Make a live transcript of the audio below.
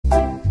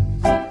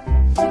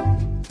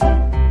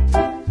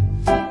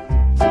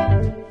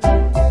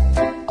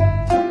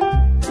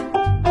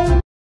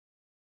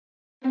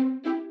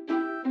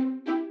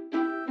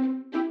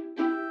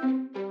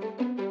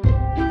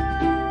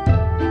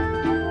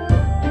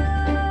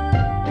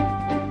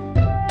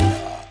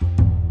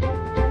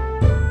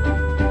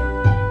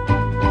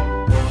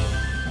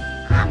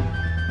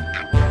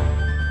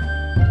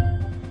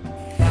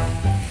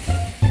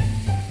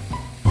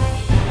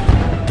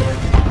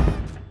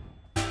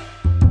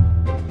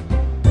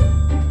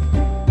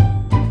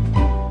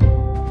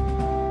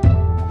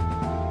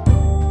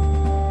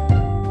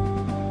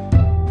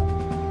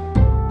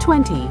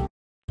20.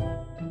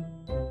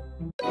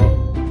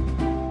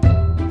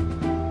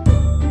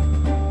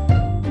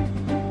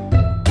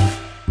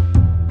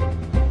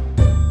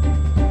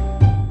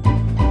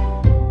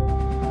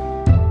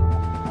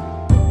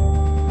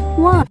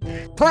 One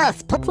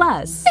Plus.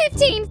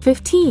 15.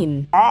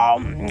 15.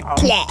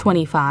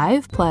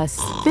 25 plus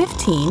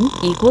 15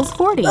 equals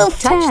 40. Oof,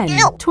 10,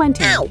 ow,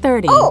 20, ow.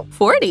 30, Oh.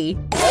 40.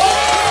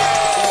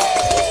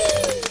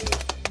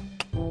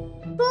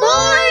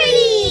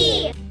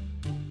 40.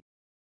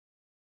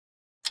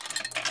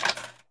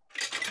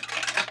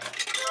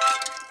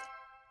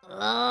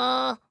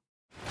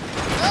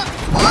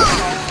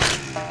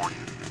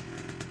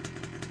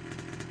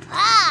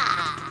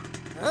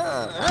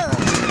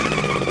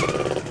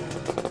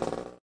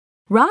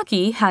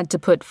 Rocky had to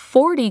put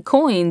 40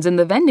 coins in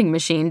the vending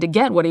machine to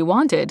get what he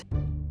wanted.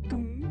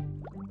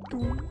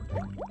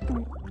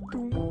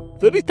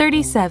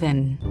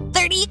 37,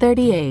 30.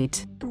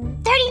 38,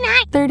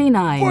 39.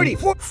 39, 40.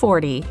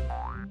 40,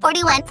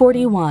 41.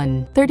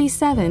 41,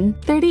 37,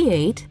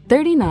 38,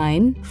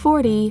 39,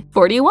 40,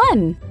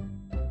 41.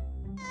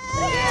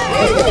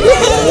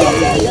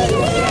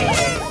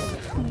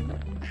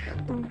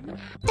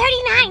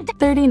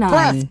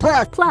 39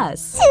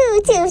 plus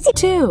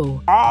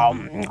 2.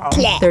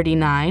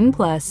 39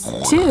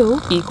 plus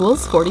 2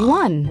 equals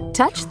 41.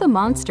 Touch the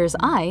monster's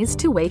eyes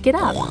to wake it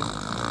up.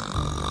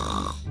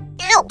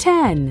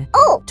 10,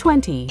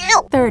 20,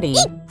 30,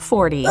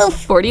 40,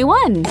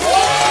 41. 41.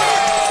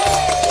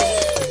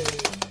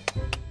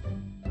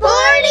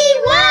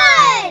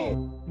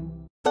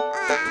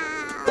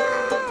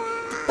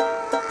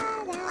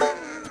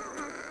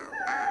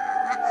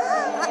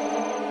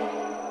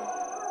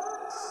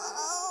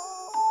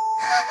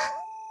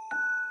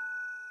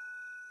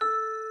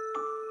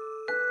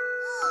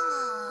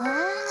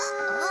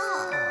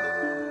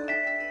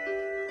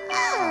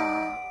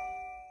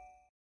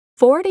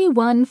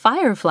 41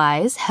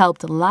 fireflies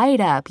helped light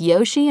up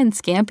Yoshi and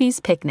Scampy's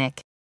picnic.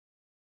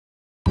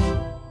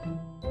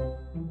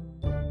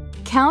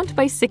 Count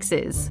by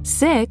sixes.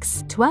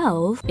 6,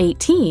 12,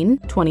 18,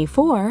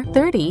 24,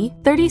 30,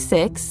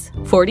 36,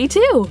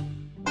 42.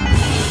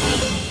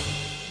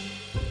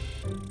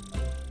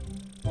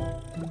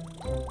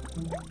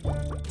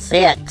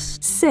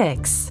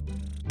 6,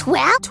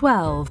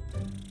 12,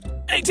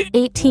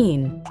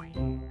 18,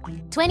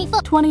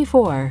 24.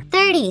 24,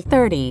 30.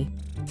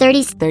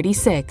 30,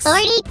 36,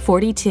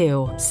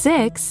 42,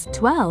 6,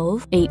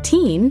 12,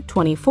 18,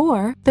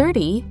 24,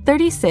 30,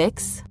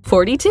 36,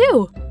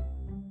 42.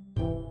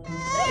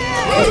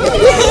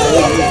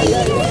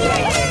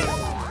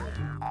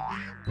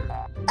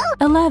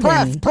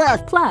 11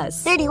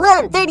 plus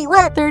 31.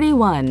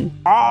 31.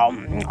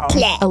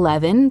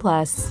 11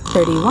 plus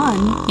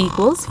 31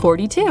 equals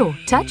 42.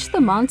 Touch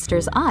the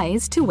monster's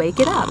eyes to wake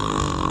it up.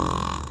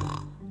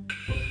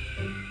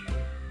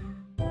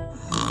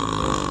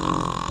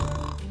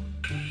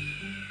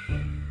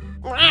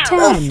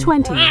 10,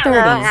 20,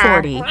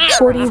 30,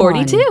 40, 41.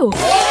 42.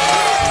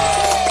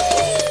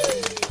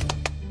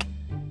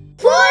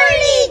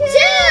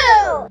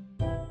 42.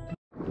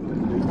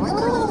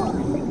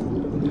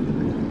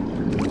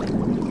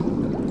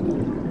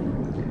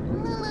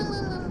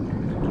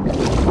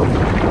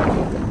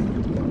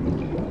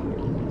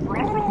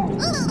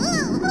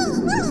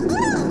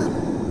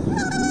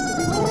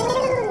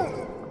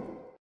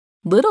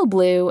 Little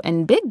Blue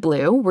and Big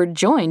Blue were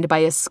joined by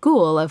a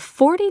school of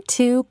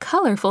 42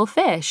 colorful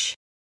fish.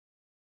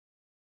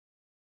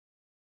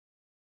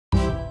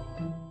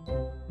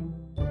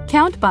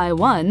 Count by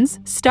ones,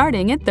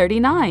 starting at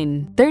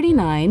 39.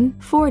 39,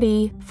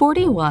 40,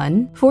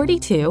 41,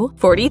 42,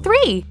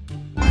 43.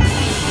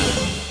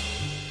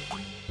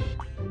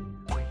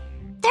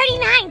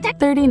 39.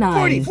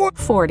 39,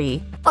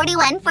 40,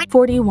 41.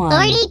 41,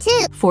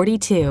 42.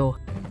 42.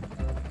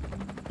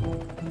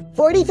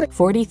 43.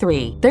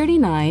 43,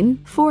 39,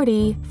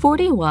 40,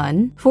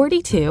 41,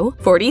 42,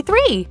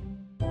 43.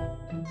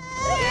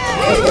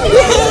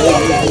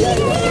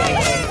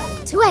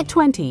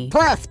 20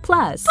 plus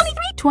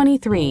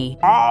 23.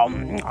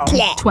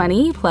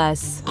 20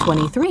 plus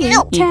 23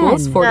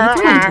 equals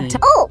 43.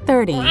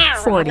 30,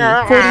 40,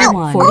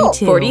 41,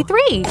 42,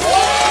 43.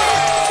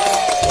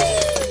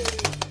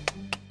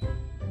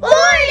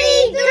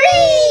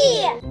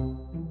 43.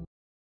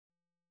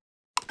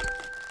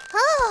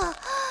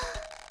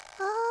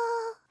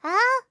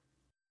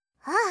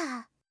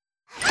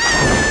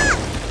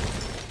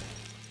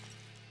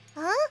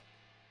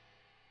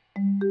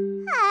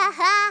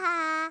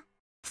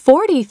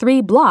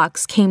 43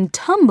 blocks came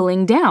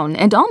tumbling down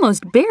and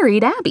almost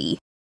buried Abby.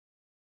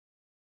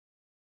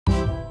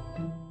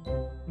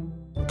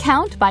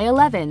 Count by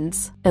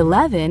 11s.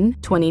 11,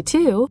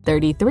 22,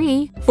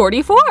 33,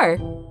 44.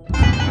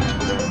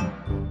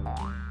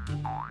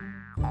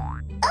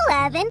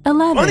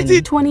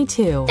 11,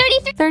 22,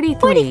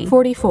 33,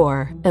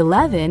 44.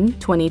 11,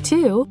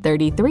 22,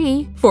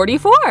 33,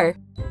 44.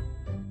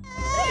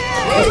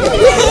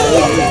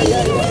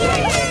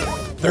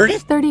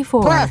 34,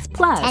 34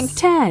 plus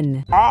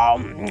 10.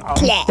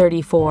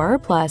 34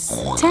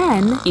 plus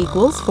 10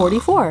 equals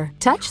 44.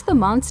 Touch the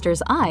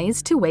monster's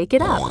eyes to wake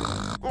it up.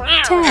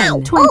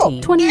 10,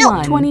 20,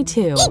 21,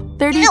 22,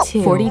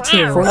 32,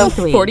 42,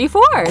 43,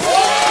 44. 44!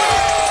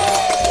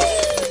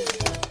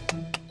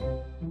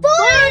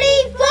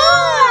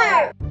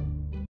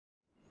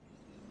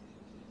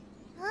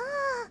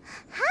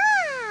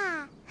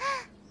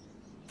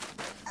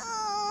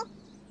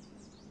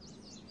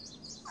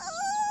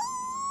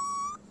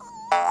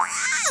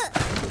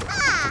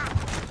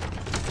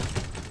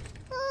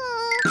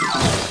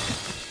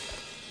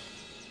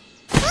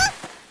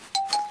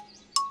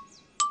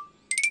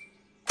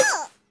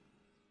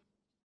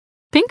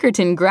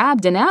 Pinkerton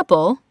grabbed an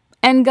apple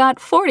and got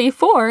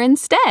 44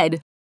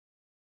 instead.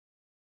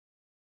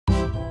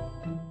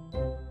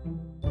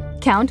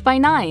 Count by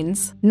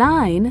nines.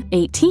 9,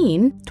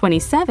 18,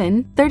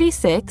 27,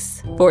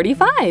 36,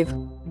 45.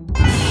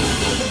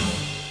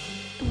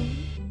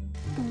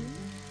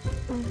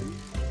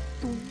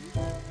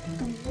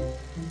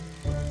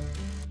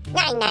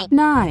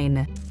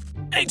 9,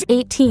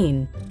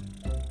 18,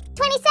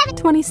 27,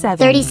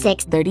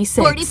 36,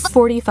 36,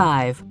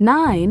 45.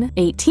 9,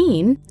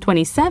 18,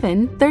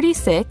 27,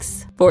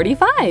 36,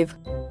 45.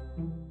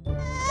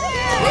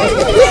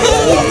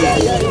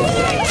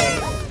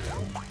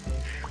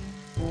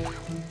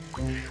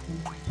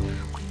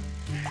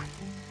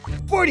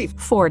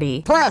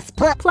 40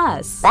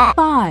 plus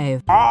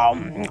 5.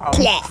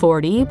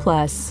 40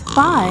 plus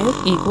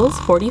 5 equals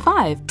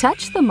 45.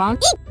 Touch the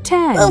monster.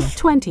 10,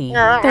 20,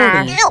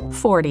 30,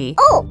 40,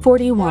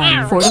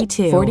 41,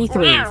 42,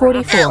 43,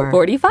 44,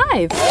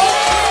 45. 45!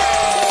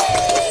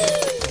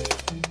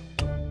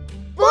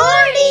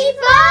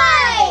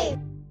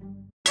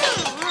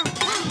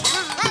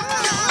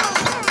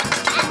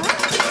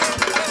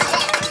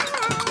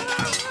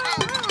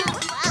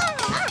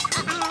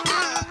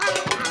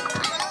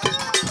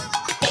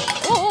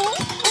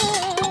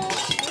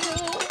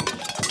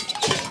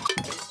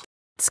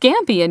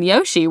 Scampy and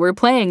Yoshi were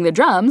playing the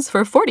drums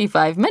for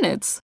 45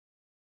 minutes.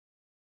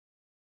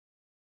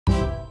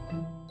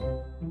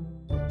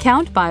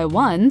 Count by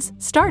ones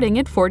starting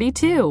at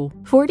 42.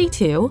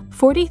 42,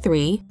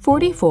 43,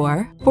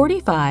 44,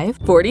 45,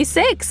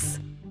 46.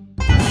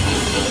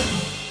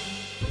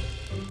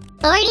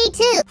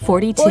 42.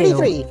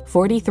 42.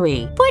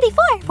 43.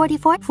 43.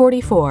 44.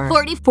 44.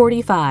 40.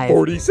 45.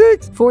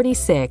 46.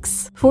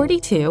 46.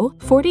 42.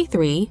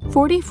 43.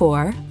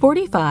 44.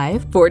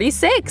 45.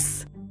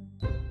 46.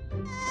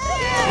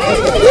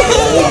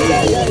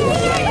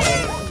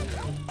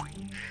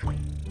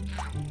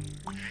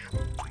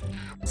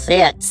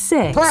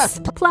 6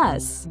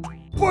 plus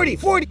 40.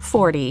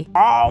 40.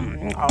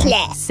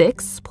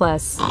 6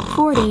 plus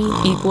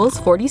 40 equals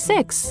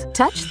 46.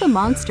 Touch the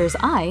monster's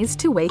eyes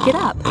to wake it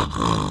up.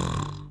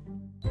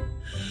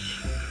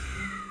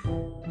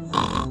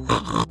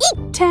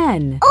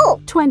 10,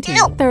 20,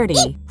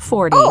 30,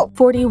 40,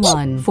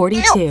 41,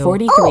 42,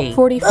 43,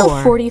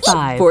 44,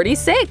 45,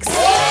 46.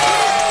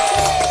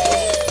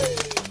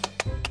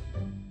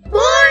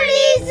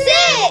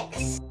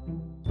 46!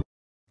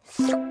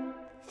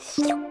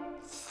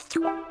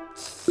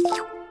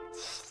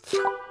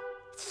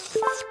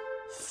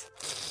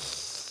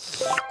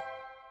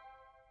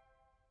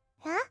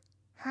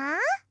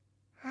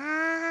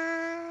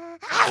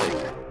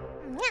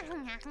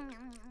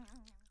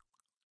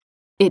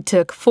 It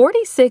took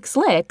 46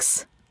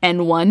 licks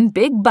and one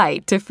big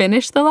bite to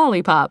finish the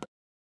lollipop.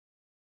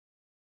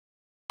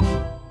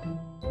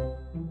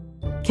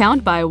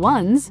 Count by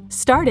ones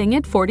starting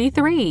at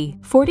 43.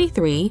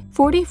 43,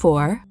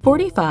 44,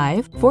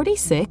 45,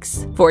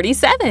 46,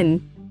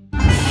 47.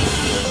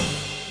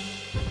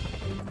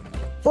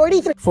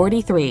 43.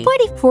 43.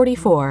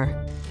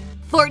 44.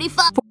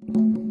 45.